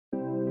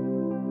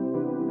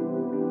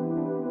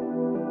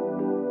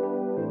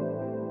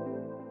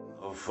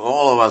for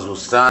all of us who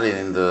started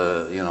in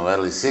the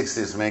early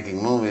 60s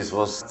making movies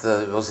was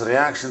a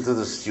reaction to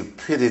the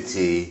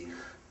stupidity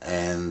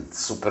and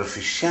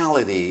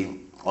superficiality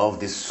of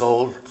these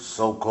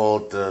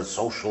so-called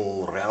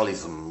social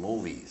realism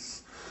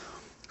movies.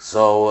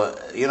 So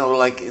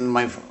like in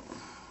my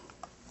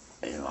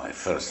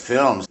first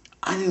films,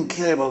 I didn't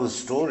care about the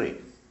story.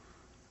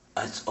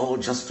 It's all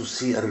just to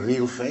see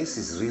real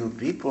faces, real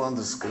people on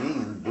the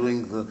screen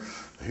doing the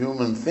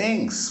human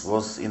things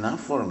was enough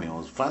for me. I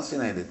was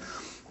fascinated.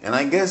 And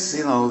I guess,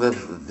 that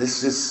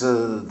this is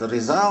the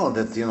result,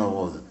 that,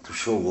 to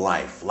show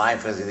life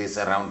as it is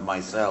around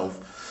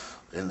myself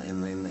in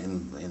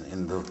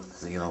the,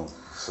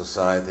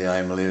 society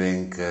I'm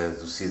living,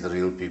 to see the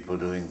real people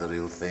doing the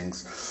real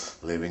things,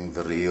 living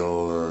the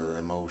real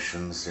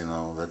emotions,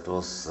 that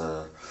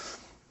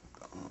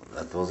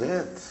was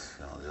it,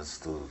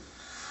 just to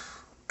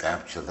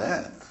capture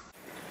that.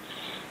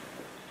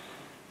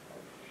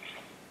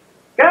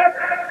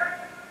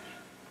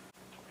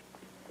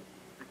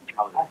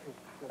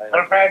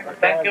 Perfect,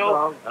 thank you.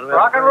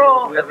 Rock and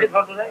roll. That's it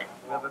for today.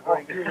 We have a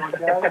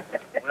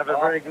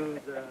very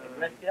good.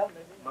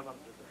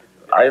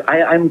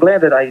 I'm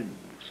glad that I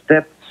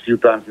stepped a few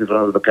times in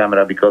front of the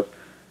camera, because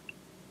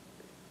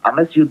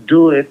unless you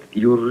do it,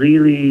 you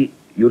really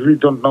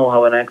don't know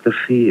how an actor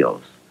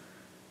feels,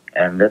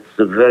 and that's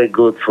very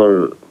good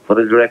for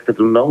the director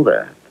to know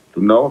that.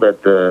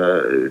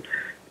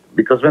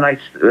 Because when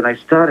I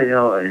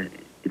started,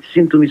 it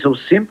seemed to me so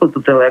simple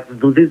to tell actors,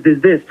 do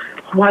this.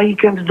 Why you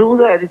can't do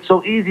that? It's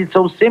so easy, it's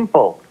so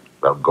simple.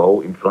 Well,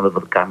 go in front of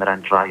the camera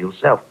and try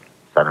yourself.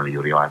 Suddenly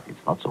you realize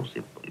it's not so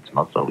simple, it's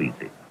not so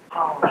easy.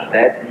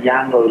 That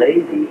young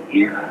lady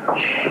is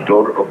the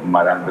daughter of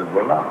Madame de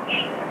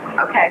Volanges.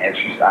 Okay. And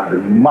she's under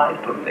my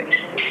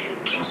protection.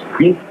 She's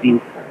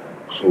 15,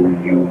 so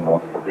you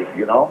most of it,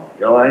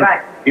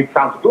 Right. It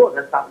sounds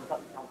good.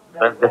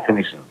 That's the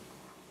definition of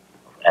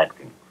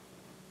acting.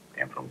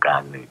 Came from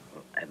Gandhi.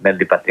 And then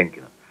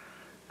Lipatinkin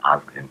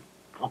asked him,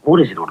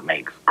 what is it that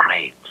makes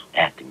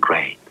acting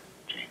great,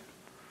 James?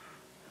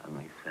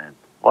 And he said,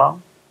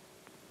 well,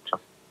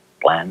 just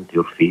plant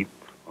your feet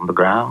on the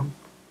ground,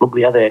 look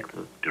the other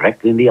actor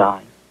directly in the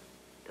eyes,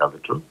 tell the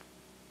truth.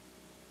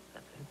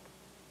 That's it.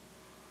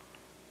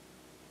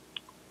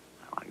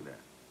 I like that.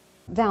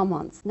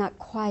 Valmont's not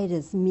quite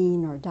as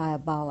mean or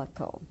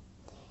diabolical.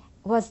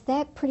 Was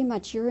that pretty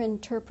much your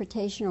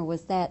interpretation, or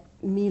was that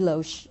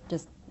Milos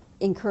just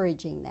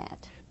encouraging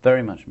that?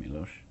 Very much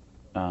Milos.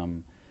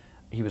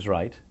 He was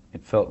right.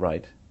 It felt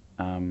right.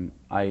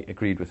 I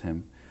agreed with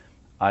him.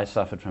 I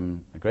suffered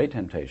from a great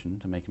temptation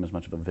to make him as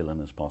much of a villain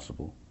as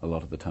possible a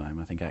lot of the time.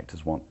 I think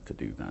actors want to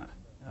do that.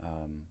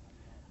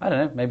 I don't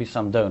know, maybe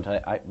some don't,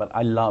 but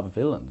I love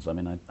villains. I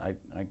mean,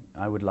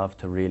 I would love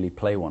to really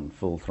play one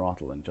full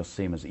throttle and just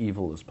seem as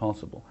evil as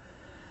possible.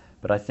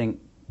 But I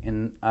think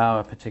in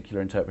our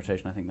particular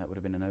interpretation, I think that would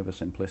have been an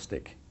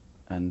oversimplistic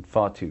and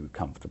far too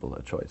comfortable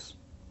a choice.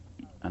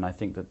 And I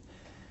think that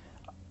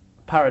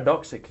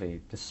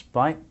paradoxically,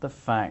 despite the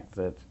fact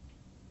that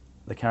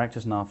the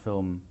characters in our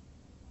film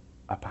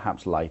are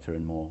perhaps lighter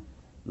and more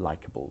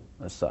likable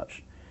as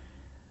such,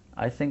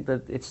 I think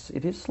that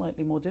it is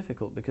slightly more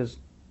difficult, because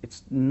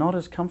it's not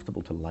as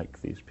comfortable to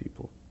like these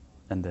people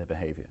and their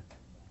behavior.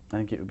 I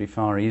think it would be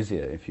far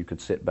easier if you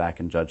could sit back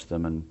and judge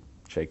them and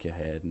shake your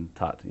head and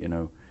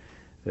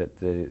that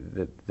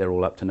they're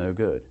all up to no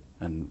good,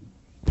 and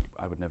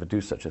I would never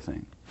do such a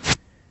thing.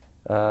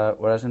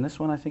 Whereas in this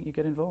one, I think you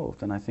get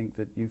involved, and I think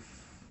that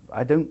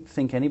I don't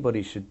think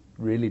anybody should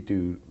really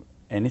do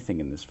anything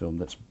in this film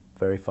that's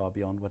very far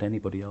beyond what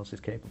anybody else is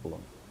capable of.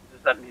 What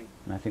does that mean?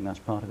 And I think that's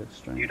part of its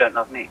strength. You don't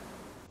love me?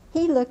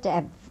 He looked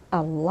at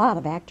a lot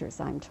of actors,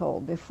 I'm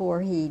told,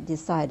 before he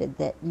decided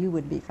that you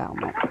would be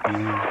Valmont.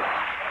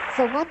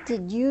 So what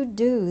did you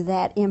do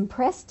that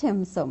impressed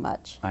him so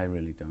much? I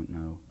really don't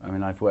know. I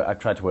mean, I've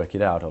tried to work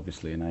it out,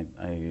 obviously,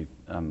 and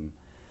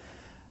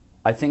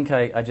I think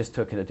I just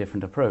took a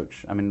different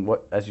approach. I mean,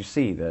 as you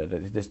see,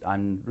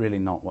 I'm really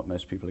not what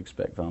most people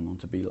expect Valmont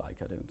to be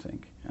like, I don't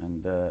think.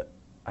 And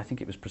I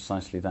think it was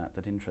precisely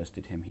that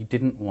interested him. He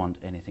didn't want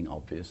anything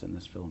obvious in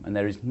this film, and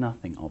there is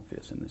nothing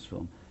obvious in this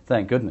film.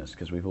 Thank goodness,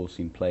 because we've all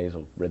seen plays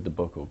or read the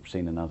book or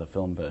seen another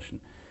film version.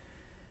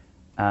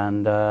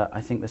 And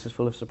I think this is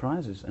full of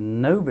surprises,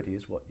 and nobody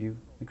is what you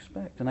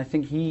expect. And I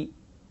think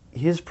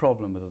his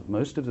problem with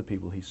most of the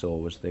people he saw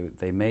was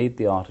they made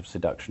the art of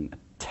seduction a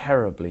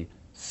terribly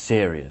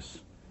serious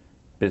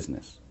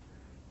business.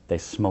 They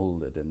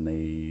smoldered and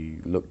they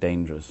looked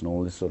dangerous and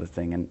all this sort of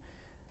thing. And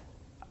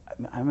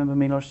I remember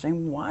Milos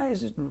saying, why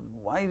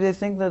do they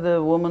think that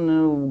a woman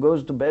who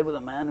goes to bed with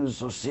a man who's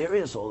so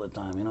serious all the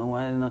time,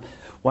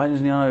 why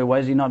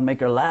does he not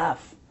make her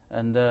laugh?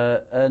 And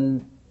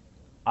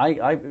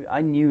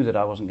I knew that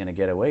I wasn't going to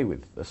get away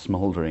with a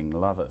smoldering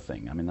lover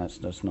thing. I mean,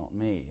 that's not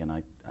me.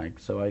 And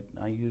so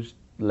I used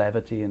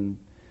levity and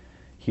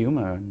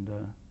humor,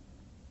 and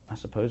I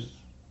suppose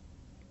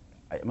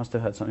it must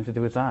have had something to do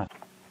with that.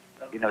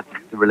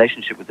 The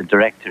relationship with the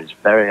director is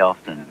very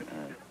often,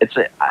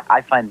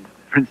 I find,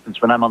 for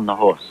instance, when I'm on the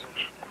horse,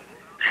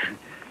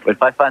 But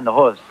if I find the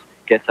horse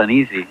gets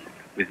uneasy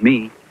with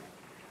me,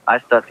 I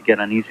start to get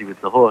uneasy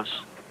with the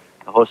horse.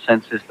 The horse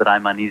senses that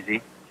I'm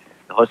uneasy.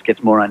 The horse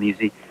gets more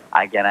uneasy.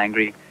 I get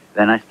angry.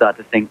 Then I start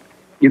to think,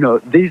 you know,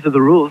 these are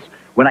the rules.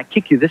 When I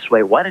kick you this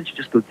way, why don't you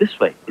just go this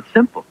way? It's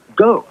simple.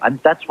 Go. And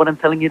that's what I'm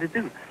telling you to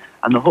do.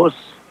 And the horse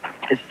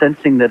is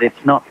sensing that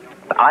it's not,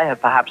 I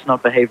have perhaps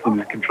not behaved in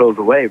a controlled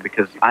way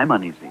because I'm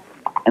uneasy.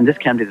 And this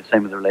can be the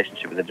same with the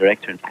relationship with the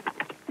director.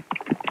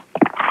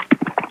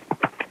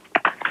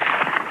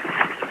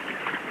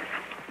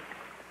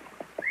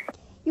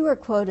 You were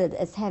quoted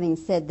as having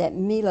said that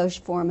Milos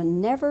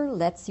Forman never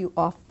lets you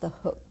off the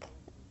hook.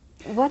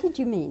 What did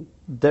you mean?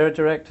 There are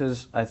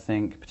directors, I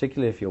think,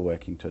 particularly if you're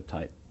working to a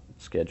tight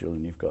schedule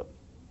and you've got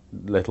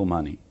little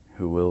money,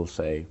 who will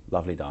say,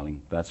 lovely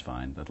darling, that's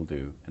fine, that'll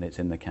do, and it's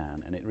in the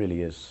can, and it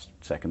really is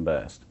second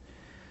best.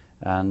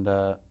 And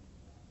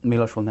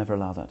Milos will never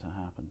allow that to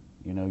happen.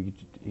 You know,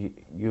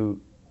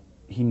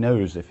 he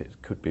knows if it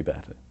could be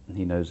better, and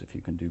he knows if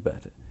you can do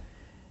better.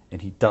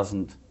 And he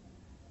doesn't,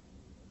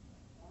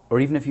 or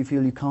even if you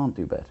feel you can't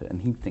do better,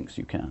 and he thinks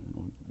you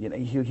can, you know,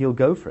 he'll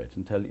go for it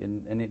and tell you,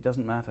 and it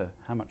doesn't matter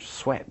how much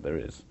sweat there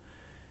is.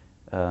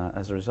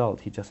 As a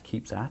result, he just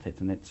keeps at it,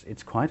 and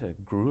it's quite a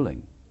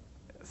grueling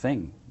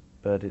thing,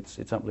 but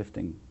it's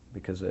uplifting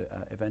because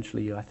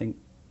eventually I think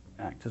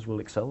actors will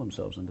excel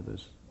themselves under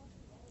those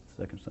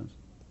circumstances.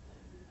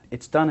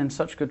 It's done in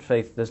such good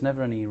faith. There's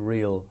never any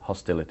real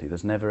hostility.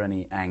 There's never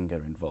any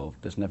anger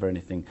involved. There's never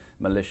anything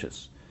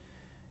malicious.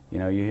 You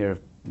know, you hear of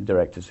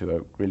directors who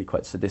are really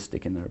quite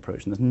sadistic in their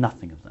approach, and there's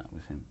nothing of that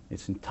with him.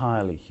 It's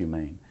entirely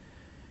humane,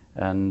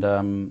 and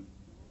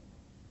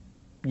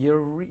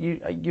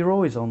you're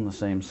always on the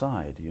same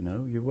side. You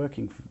know, you're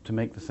working to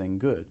make the thing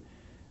good,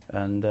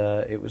 and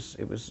it was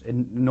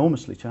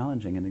enormously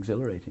challenging and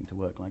exhilarating to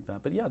work like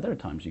that. But yeah, there are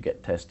times you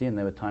get testy, and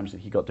there were times that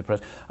he got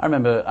depressed. I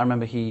remember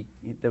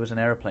there was an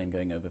airplane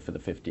going over for the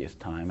 50th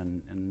time,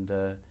 and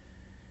the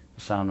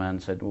sound man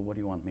said, "Well, what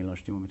do you want, Milos?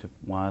 Do you want me to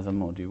wire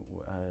them, or do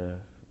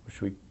you?"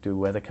 Should we do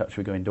weather cut? Should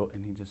we go indoor?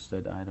 And he just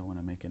said, I don't want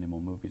to make any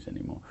more movies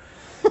anymore.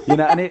 You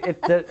know, and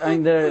I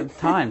mean, there are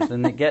times,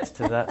 and it gets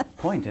to that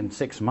point in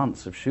 6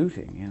 months of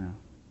shooting, you know.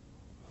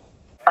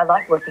 I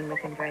like working with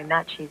him very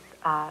much.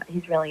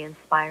 He's really an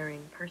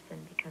inspiring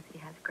person because he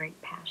has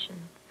great passion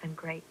and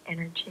great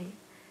energy,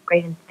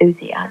 great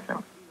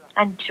enthusiasm,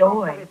 and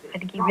joy. I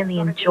think he really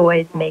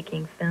enjoys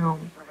making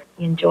films.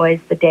 He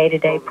enjoys the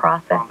day-to-day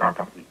process of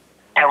it.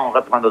 Et on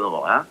reprend de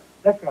nouveau, hein?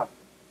 D'accord,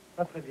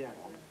 pas très bien.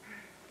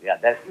 Yeah,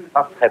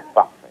 ça serait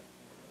parfait.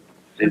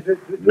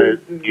 Mais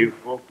il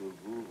faut que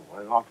vous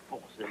vraiment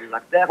forcez les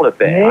acteurs le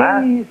faire,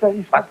 hein?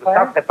 Parce que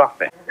ça serait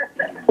parfait.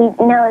 He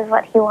knows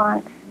what he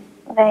wants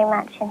very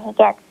much, and he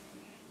gets,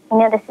 you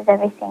know, this is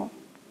everything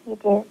you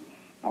do,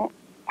 and it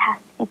has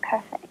to be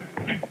perfect.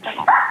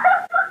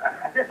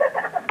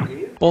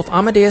 Both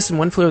Amadeus and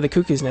One Flew Over the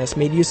Cuckoo's Nest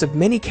made use of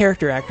many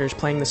character actors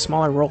playing the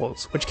smaller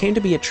roles, which came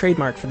to be a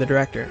trademark for the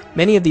director.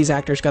 Many of these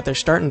actors got their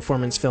start in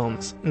Forman's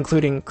films,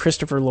 including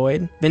Christopher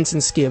Lloyd,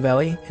 Vincent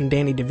Schiavelli, and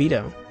Danny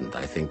DeVito.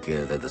 I think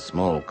that the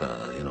small,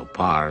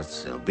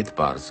 parts, bit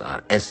parts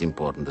are as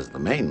important as the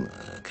main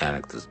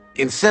characters.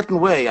 In a certain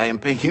way, I am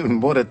paying even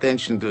more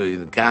attention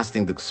to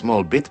casting the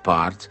small bit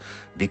parts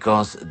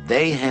because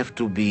they have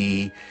to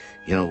be,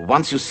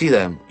 once you see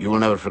them, you will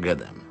never forget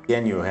them.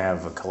 Again, you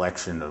have a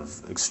collection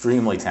of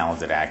extremely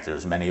talented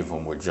actors, many of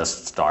whom were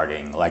just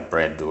starting, like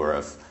Brad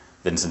Dourif,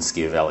 Vincent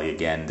Schiavelli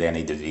again,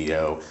 Danny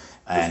DeVito,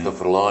 and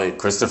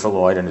Christopher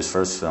Lloyd in his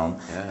first film.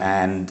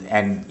 Yeah. And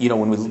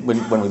when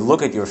we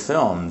look at your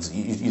films,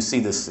 you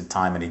see this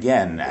time and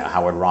again.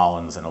 Howard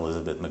Rollins and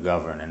Elizabeth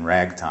McGovern in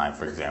Ragtime,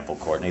 for example,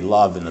 Courtney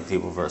Love in The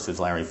People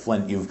vs. Larry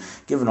Flynt.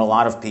 You've given a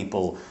lot of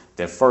people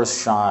their first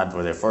shot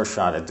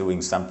at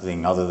doing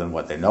something other than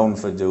what they're known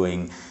for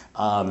doing.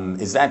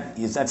 Is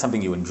that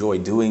something you enjoy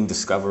doing,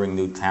 discovering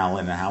new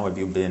talent, and how have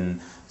you been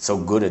so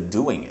good at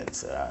doing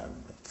it,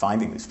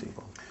 finding these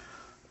people?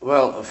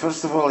 Well,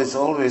 first of all, it was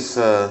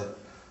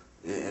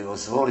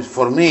always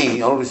for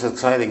me always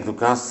exciting to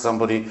cast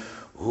somebody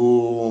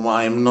whom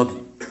I'm not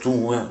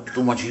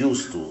too much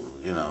used to.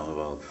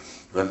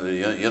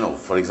 When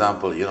for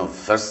example,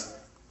 first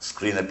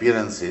screen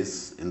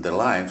appearances in their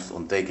lives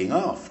on Taking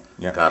Off.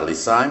 Yeah. Carly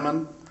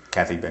Simon,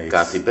 Kathy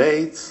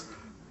Bates,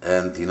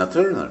 and Tina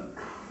Turner.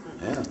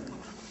 Yeah.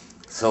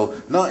 So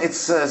no,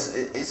 it's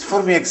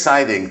for me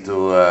exciting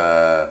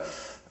to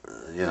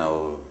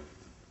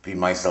be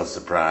myself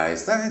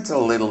surprised, and it's a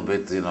little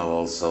bit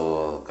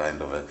also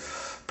kind of a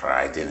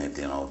pride in it,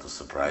 to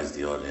surprise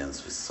the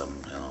audience with some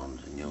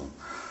new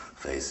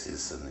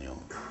faces and new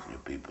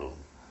people.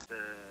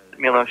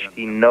 Milos,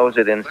 he knows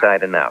it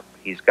inside and out.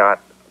 He's got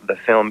the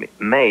film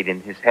made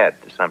in his head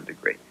to some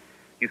degree.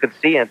 You can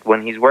see it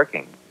when he's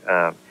working.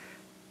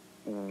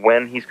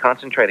 When he's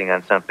concentrating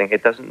on something,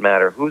 it doesn't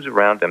matter who's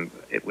around him.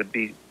 It would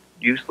be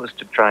useless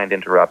to try and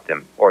interrupt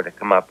him or to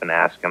come up and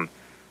ask him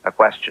a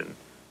question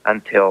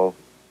until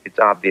it's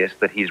obvious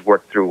that he's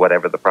worked through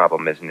whatever the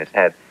problem is in his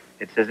head.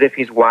 It's as if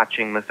he's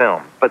watching the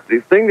film. But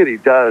the thing that he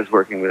does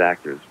working with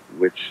actors,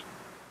 which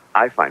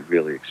I find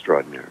really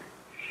extraordinary,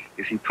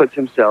 is he puts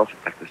himself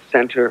at the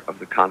center of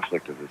the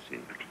conflict of the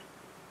scene.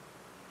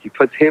 He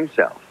puts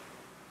himself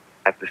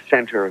at the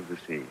center of the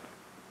scene.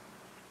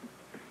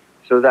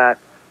 So that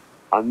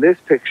on this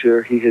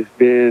picture, he has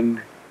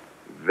been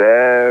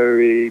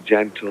very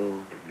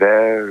gentle,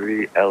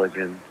 very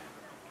elegant,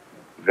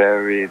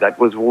 that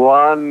was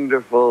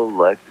wonderful,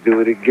 let's do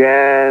it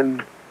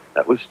again,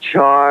 that was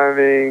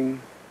charming,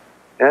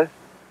 yes?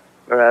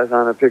 Whereas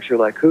on a picture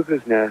like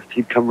Cuckoo's Nest,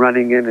 he'd come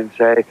running in and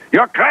say,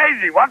 "You're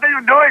crazy, what are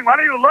you doing, what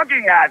are you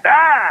looking at,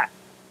 ah!"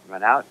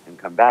 Run out and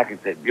come back and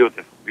say,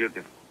 "Beautiful,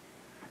 beautiful."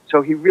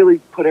 So he really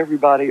put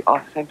everybody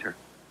off center,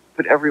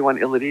 put everyone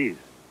ill at ease.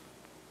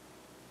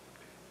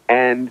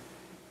 And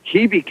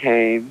he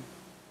became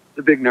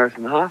the big nurse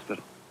in the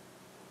hospital.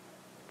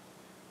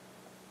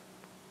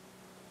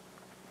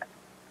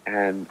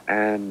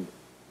 And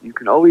you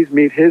can always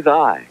meet his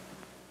eye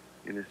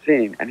in a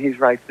scene, and he's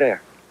right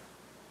there.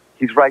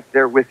 He's right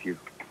there with you.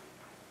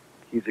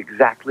 He's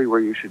exactly where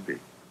you should be.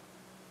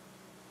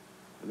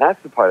 And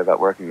that's the part about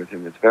working with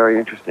him that's very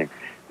interesting,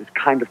 this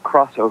kind of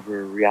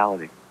crossover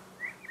reality.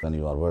 When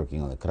you are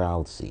working on the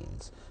crowd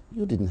scenes,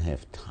 you didn't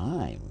have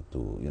time to,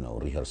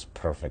 rehearse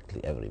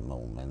perfectly every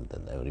moment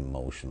and every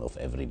motion of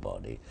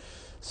everybody.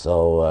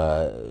 So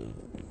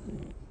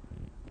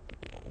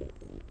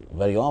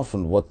very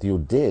often what you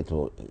did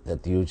was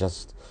that you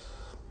just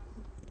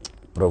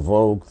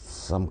provoked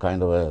some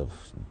kind of a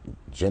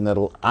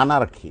general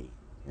anarchy,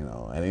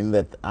 and in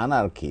that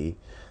anarchy,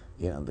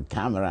 the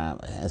camera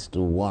has to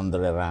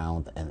wander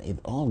around, and it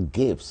all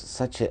gives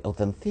such an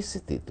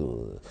authenticity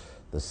to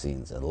the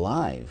scenes and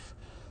life.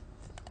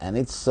 And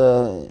it's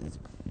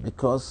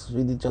because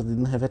we just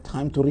didn't have a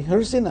time to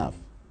rehearse enough.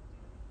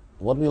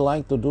 What we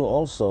like to do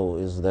also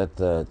is that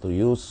to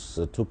use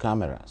two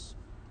cameras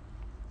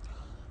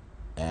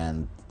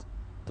and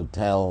to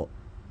tell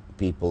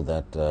people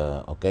that,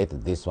 okay,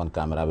 this one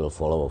camera will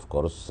follow, of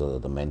course,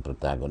 the main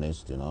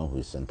protagonist, who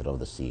is center of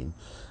the scene.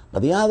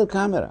 But the other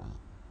camera,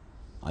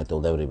 I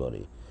told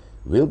everybody,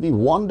 will be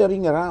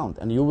wandering around,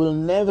 and you will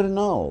never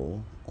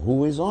know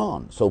who is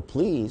on. So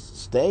please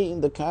stay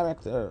in the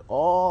character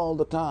all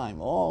the time.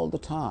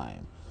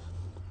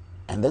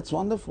 And that's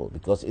wonderful,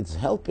 because it's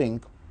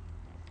helping,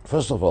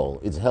 first of all,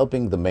 it's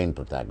helping the main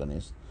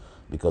protagonist,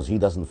 because he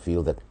doesn't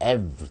feel that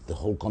the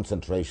whole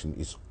concentration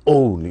is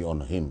only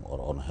on him or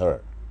on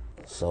her.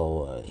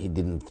 So he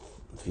didn't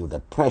feel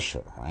that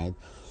pressure, right?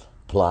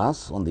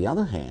 Plus, on the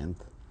other hand,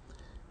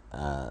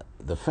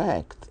 the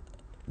fact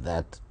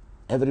that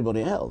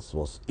everybody else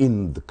was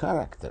in the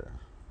character,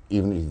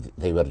 even if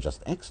they were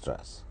just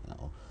extras,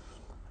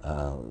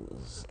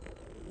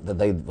 that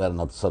they were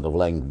not sort of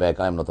laying back.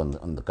 I'm not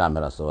on the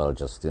camera, so I'll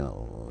just,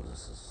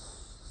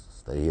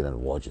 stay here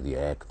and watch the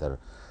actor.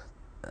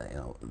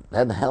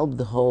 That helped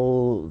the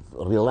whole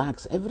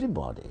relax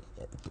everybody,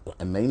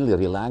 and mainly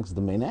relax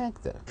the main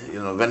actor.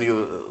 When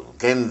you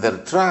gain their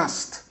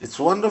trust, it's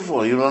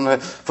wonderful. You don't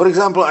have, for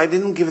example, I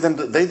didn't give them,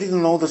 they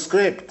didn't know the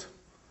script.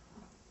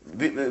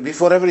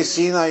 Before every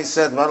scene I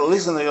said, well,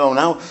 listen,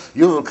 now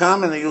you will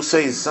come and you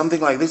say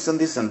something like this and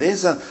this and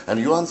this, and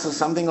you answer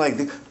something like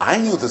this. I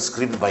knew the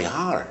script by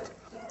heart.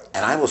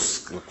 And I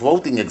was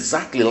quoting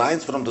exactly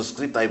lines from the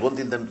script I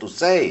wanted them to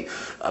say.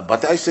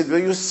 But I said, well,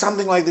 you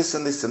something like this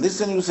and this and this,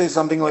 and you say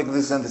something like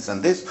this and this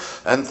and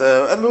this. And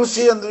we'll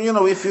see, and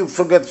if you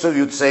forget, so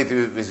you'd say it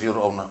with your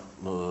own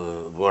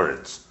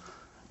words.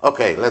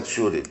 Okay, let's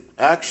shoot it.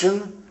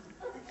 Action.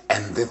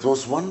 And that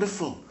was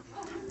wonderful,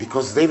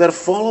 because they were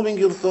following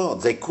your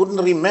thoughts. They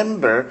couldn't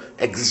remember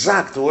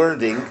exact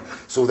wording,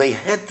 so they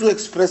had to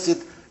express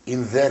it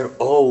in their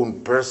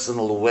own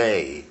personal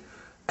way.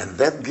 And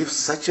that gives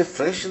such a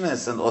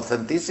freshness and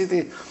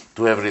authenticity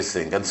to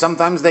everything. And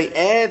sometimes they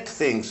add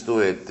things to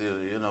it,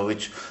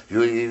 which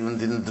you even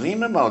didn't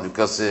dream about,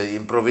 because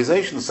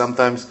improvisation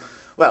sometimes,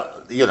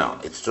 well,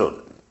 it's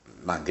true,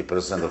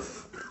 90%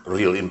 of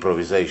real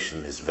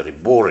improvisation is very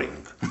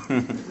boring.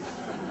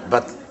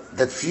 But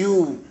that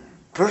few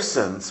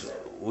persons,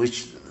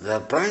 which they're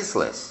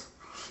priceless.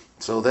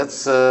 So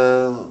that's,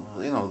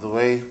 the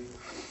way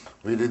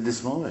we did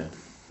this movie.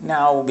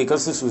 Now,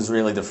 because this was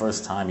really the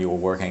first time you were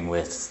working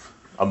with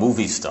a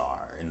movie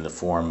star in the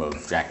form of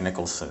Jack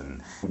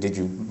Nicholson, did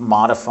you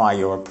modify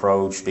your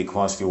approach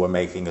because you were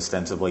making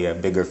ostensibly a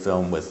bigger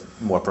film with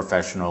more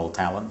professional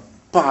talent?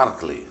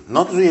 Partly,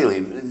 not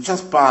really,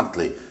 just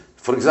partly.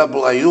 For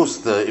example, I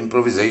used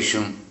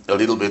improvisation a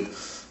little bit.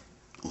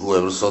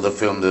 Whoever saw the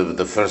film,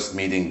 the first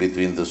meeting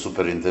between the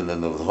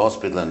superintendent of the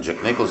hospital and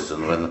Jack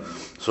Nicholson,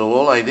 so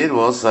all I did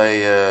was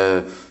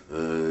there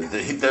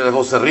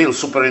was a real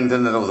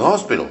superintendent of the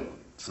hospital.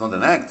 It's not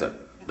an actor,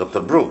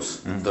 Dr. Brooks,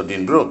 Dr.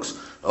 Dean Brooks.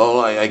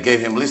 I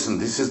gave him, listen,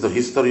 this is the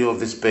history of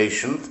this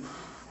patient.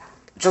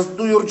 Just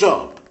do your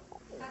job.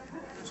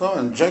 So,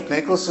 and Jack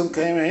Nicholson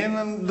came in,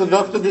 and the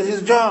doctor did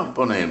his job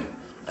on him.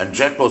 And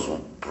Jack was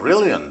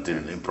brilliant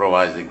in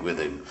improvising with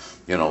him.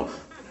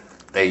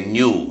 They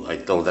knew, I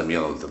told them,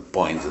 the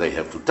points they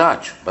have to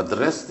touch, but the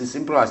rest is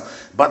improvised.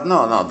 But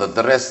no,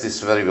 the rest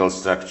is very well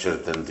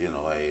structured, and,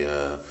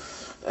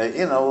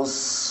 you know,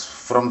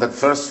 from that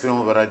first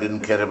film where I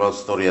didn't care about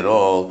story at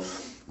all,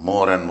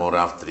 more and more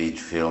after each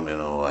film, you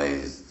know,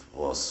 I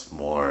was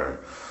more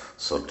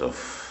sort of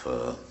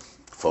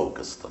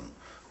focused on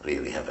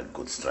really have a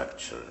good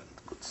structure and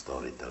good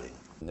storytelling.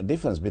 The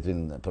difference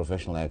between a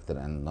professional actor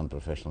and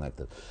non-professional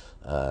actor.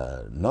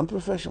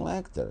 Non-professional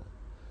actor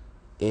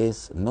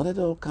is not at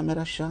all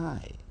camera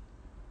shy.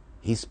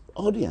 He's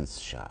audience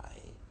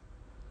shy.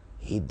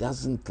 He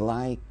doesn't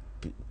like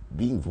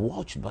being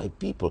watched by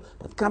people,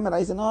 but camera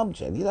is an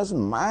object. He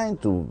doesn't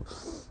mind to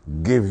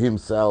give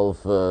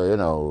himself, you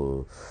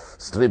know,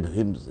 strip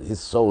his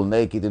soul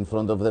naked in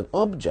front of the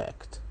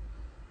object.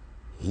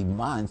 He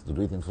minds to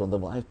do it in front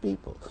of live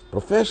people.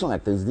 Professional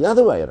actors is the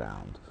other way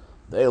around.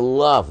 They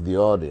love the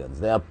audience.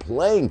 They are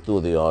playing to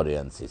the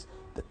audiences.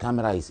 The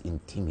camera is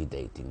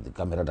intimidating. The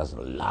camera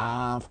doesn't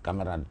laugh.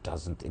 Camera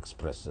doesn't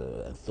express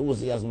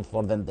enthusiasm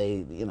for them.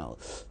 They, you know,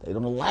 they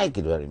don't like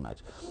it very much.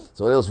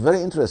 So it was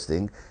very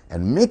interesting,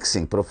 and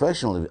mixing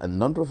professional and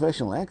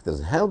non-professional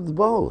actors helped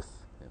both.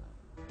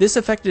 This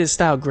affected his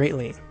style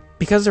greatly.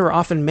 Because there were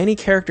often many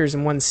characters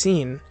in one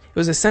scene, it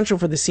was essential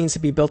for the scenes to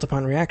be built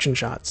upon reaction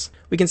shots.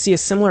 We can see a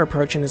similar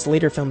approach in his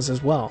later films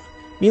as well.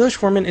 Milos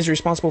Forman is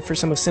responsible for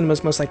some of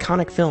cinema's most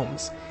iconic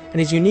films, and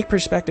his unique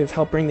perspective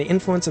helped bring the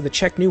influence of the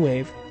Czech New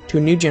Wave to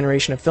a new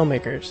generation of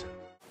filmmakers.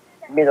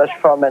 Milos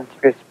Forman's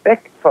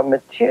respect for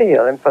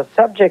material and for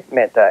subject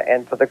matter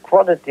and for the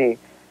quality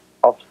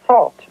of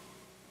thought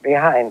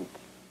behind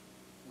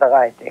the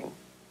writing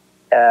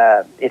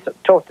is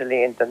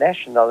totally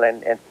international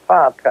and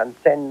far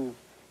transcends.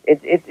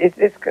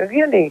 It's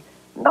really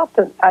not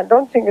I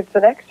don't think it's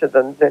an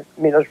accident that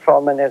Milos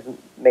Forman hasn't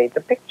made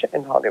a picture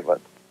in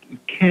Hollywood. You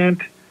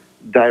can't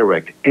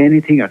direct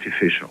anything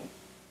artificial,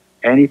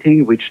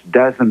 anything which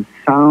doesn't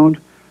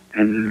sound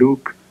and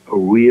look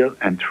real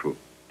and true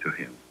to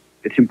him.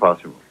 It's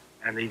impossible.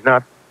 And he's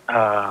not,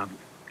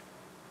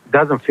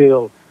 doesn't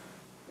feel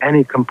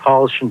any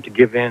compulsion to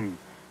give in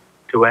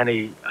to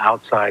any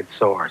outside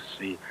source.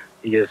 He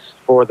is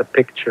for the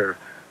picture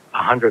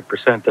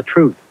 100% the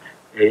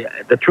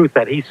truth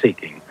that he's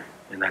seeking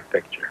in that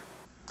picture.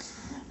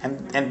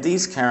 And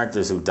these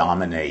characters who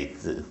dominate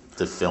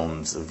the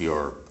films of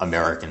your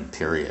American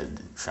period,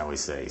 shall we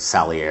say,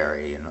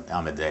 Salieri and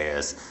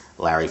Amadeus,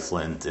 Larry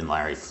Flynt and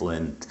Larry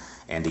Flynt,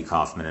 Andy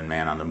Kaufman and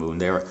Man on the Moon,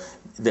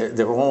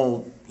 they're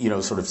all, you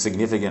know, sort of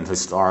significant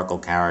historical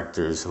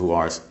characters who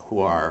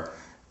are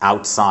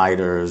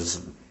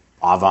outsiders,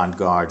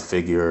 avant-garde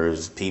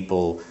figures,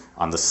 people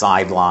on the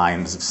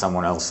sidelines of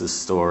someone else's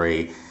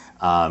story.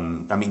 I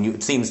mean,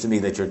 it seems to me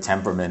that your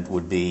temperament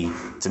would be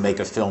to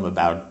make a film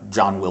about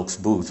John Wilkes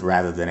Booth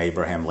rather than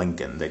Abraham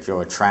Lincoln, that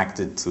you're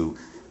attracted to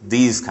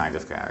these kind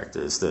of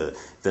characters,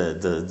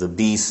 the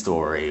B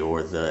story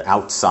or the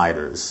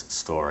outsider's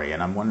story.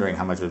 And I'm wondering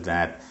how much of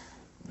that,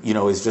 you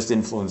know, is just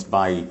influenced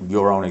by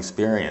your own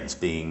experience,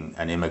 being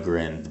an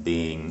immigrant,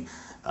 being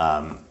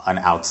an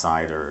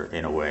outsider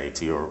in a way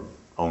to your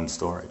own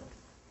story.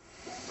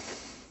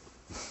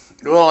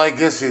 Well, I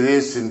guess it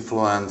is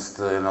influenced,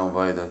 you know,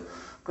 by the...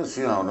 Because,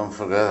 you know, don't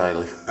forget,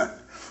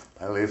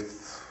 I lived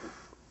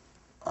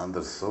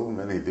under so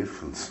many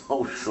different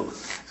social,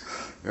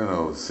 you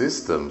know,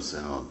 systems,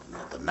 you know,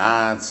 the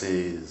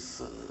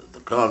Nazis, the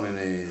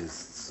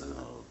communists, you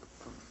know,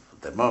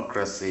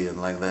 democracy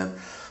and like that.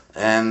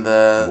 And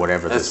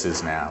whatever this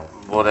is now.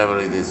 Whatever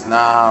it is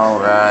now,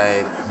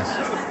 right.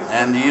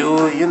 And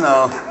you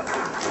know...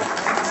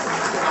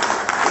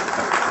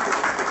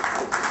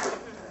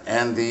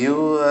 And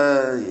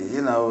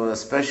you know,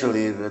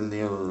 especially when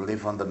you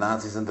live on the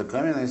Nazis and the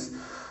communists,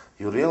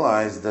 you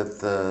realize that,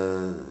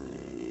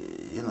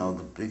 you know,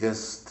 the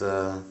biggest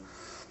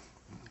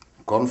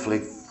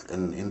conflict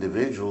an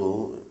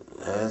individual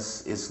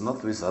has is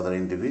not with other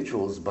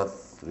individuals, but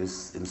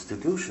with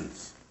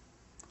institutions.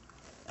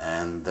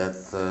 And that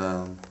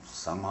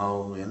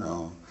somehow, you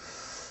know,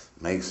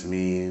 makes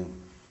me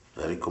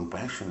very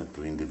compassionate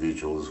to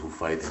individuals who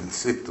fight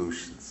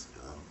institutions.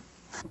 You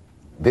know.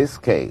 This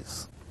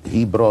case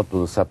he brought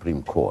to the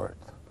Supreme Court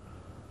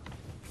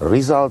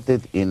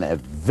resulted in a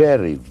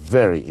very,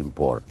 very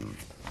important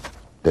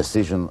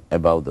decision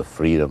about the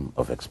freedom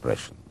of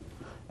expression.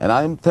 And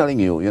I'm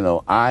telling you, you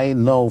know, I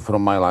know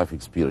from my life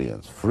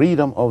experience,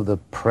 freedom of the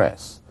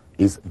press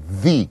is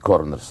the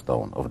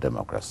cornerstone of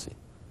democracy.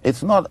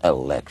 It's not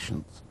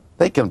elections.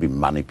 They can be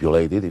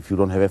manipulated if you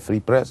don't have a free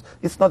press.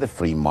 It's not a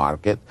free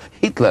market.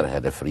 Hitler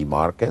had a free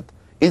market.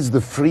 It's the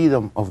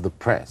freedom of the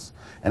press.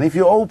 And if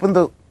you open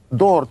the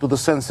door to the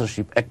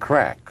censorship a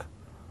crack,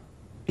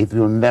 it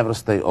will never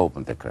stay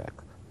open a crack.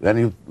 When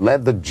you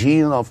let the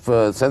gene of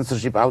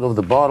censorship out of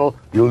the bottle,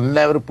 you'll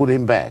never put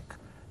him back.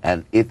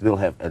 And it will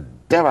have a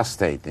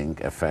devastating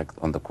effect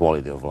on the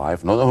quality of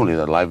life. Not only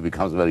that life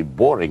becomes very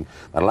boring,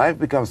 but life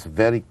becomes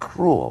very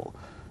cruel.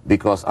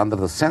 Because under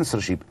the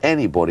censorship,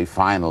 anybody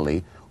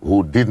finally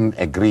who didn't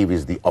agree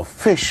with the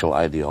official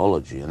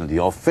ideology and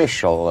the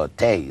official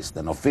taste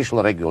and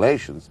official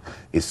regulations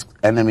is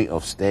enemy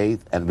of state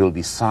and will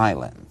be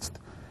silenced.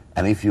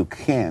 And if you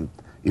can't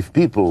if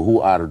people who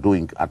are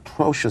doing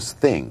atrocious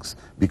things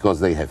because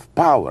they have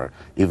power,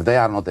 if they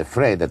are not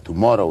afraid that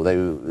tomorrow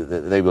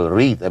they will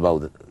read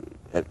about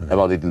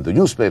it in the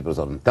newspapers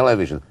or on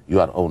television, you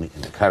are only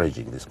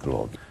encouraging this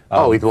cruelty.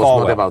 It was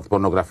not about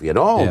pornography at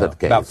all, that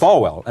case. About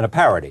Falwell and a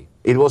parody.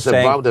 It was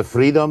about the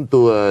freedom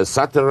to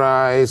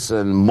satirize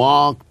and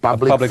mock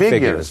public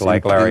figures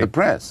like Larry, in the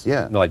press.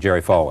 Yeah, like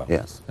Jerry Falwell.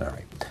 Yes. All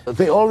right.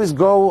 They always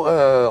go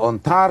on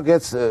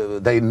targets.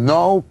 They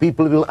know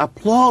people will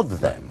applaud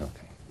them.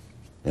 Okay.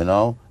 You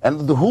know,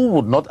 and who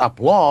would not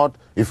applaud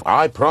if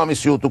I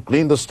promise you to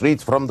clean the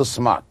streets from the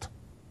smut?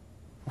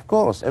 Of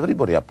course,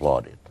 everybody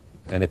applauded.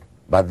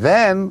 But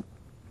then,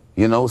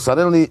 you know,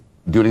 suddenly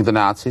during the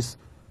Nazis,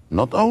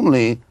 not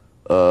only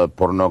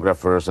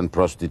pornographers and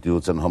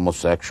prostitutes and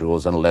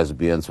homosexuals and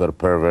lesbians were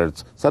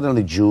perverts,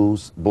 suddenly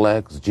Jews,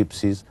 blacks,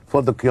 gypsies,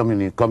 for the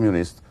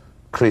communists,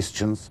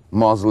 Christians,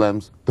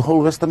 Muslims, the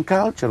whole Western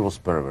culture was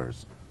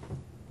perverse.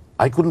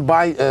 I couldn't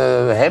buy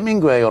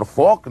Hemingway or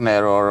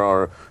Faulkner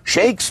or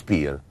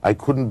Shakespeare. I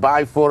couldn't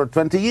buy for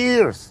 20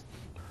 years.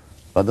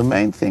 But the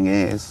main thing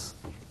is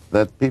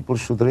that people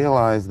should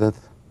realize that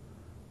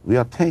we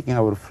are taking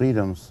our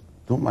freedoms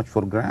too much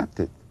for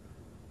granted.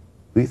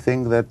 We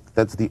think that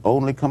that's the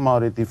only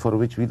commodity for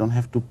which we don't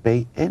have to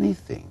pay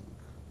anything.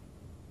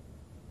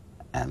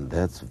 And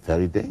that's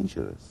very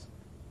dangerous.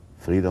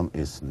 Freedom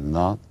is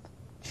not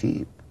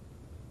cheap.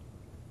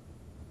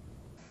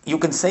 You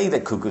can say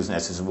that Cuckoo's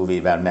Nest is a movie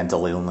about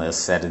mental illness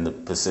set in the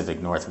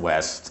Pacific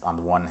Northwest on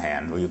the one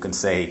hand, or you can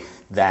say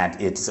that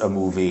it's a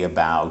movie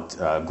about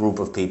a group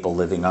of people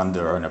living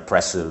under an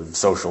oppressive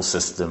social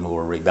system who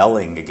are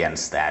rebelling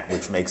against that,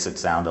 which makes it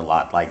sound a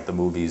lot like the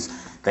movies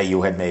that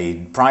you had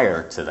made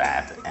prior to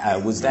that.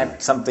 Was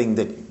that something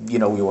that, you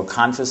know, you were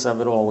conscious of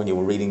at all when you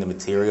were reading the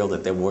material,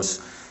 that there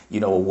was,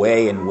 you know, a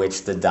way in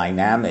which the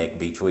dynamic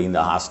between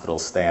the hospital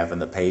staff and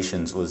the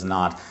patients was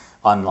not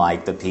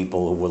unlike the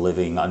people who were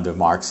living under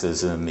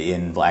Marxism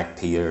in Black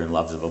Peter and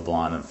Loves of a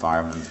Blonde and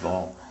Fireman's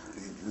Ball?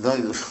 No,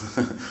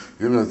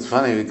 you know, it's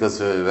funny because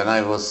when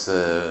I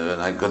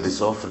got this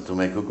offer to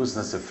make Cuckoo's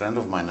Nest, a friend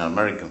of mine, an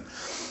American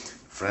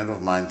friend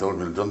of mine, told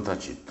me, don't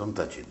touch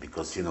it,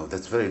 because, you know,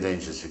 that's very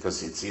dangerous,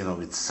 because it's, you know,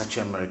 it's such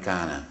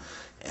Americana,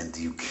 and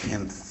you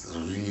can't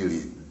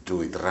really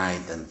do it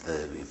right, and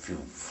if you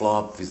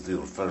flop with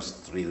your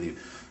first really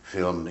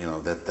film, you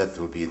know, that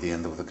will be the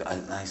end of the...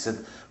 I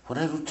said, what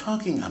are you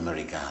talking,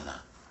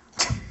 Americana?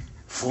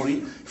 For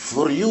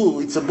you,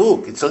 it's a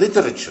book, it's a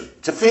literature,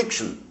 it's a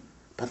fiction.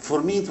 But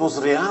for me, it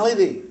was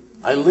reality.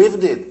 I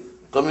lived it.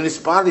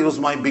 Communist Party was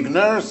my big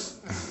nurse,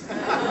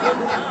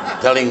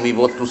 telling me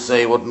what to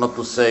say, what not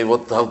to say,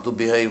 how to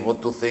behave,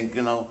 what to think,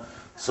 you know.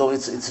 So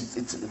it's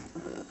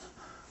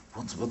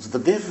what's the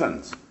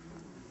difference?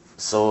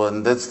 So,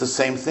 and that's the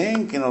same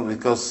thing, you know,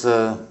 because,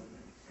 you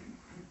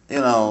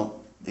know,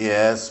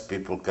 yes,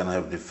 people can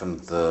have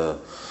different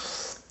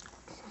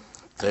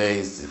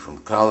tastes,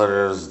 different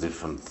colors,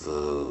 different,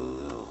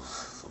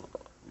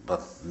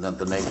 but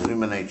the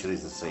human nature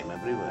is the same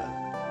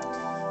everywhere.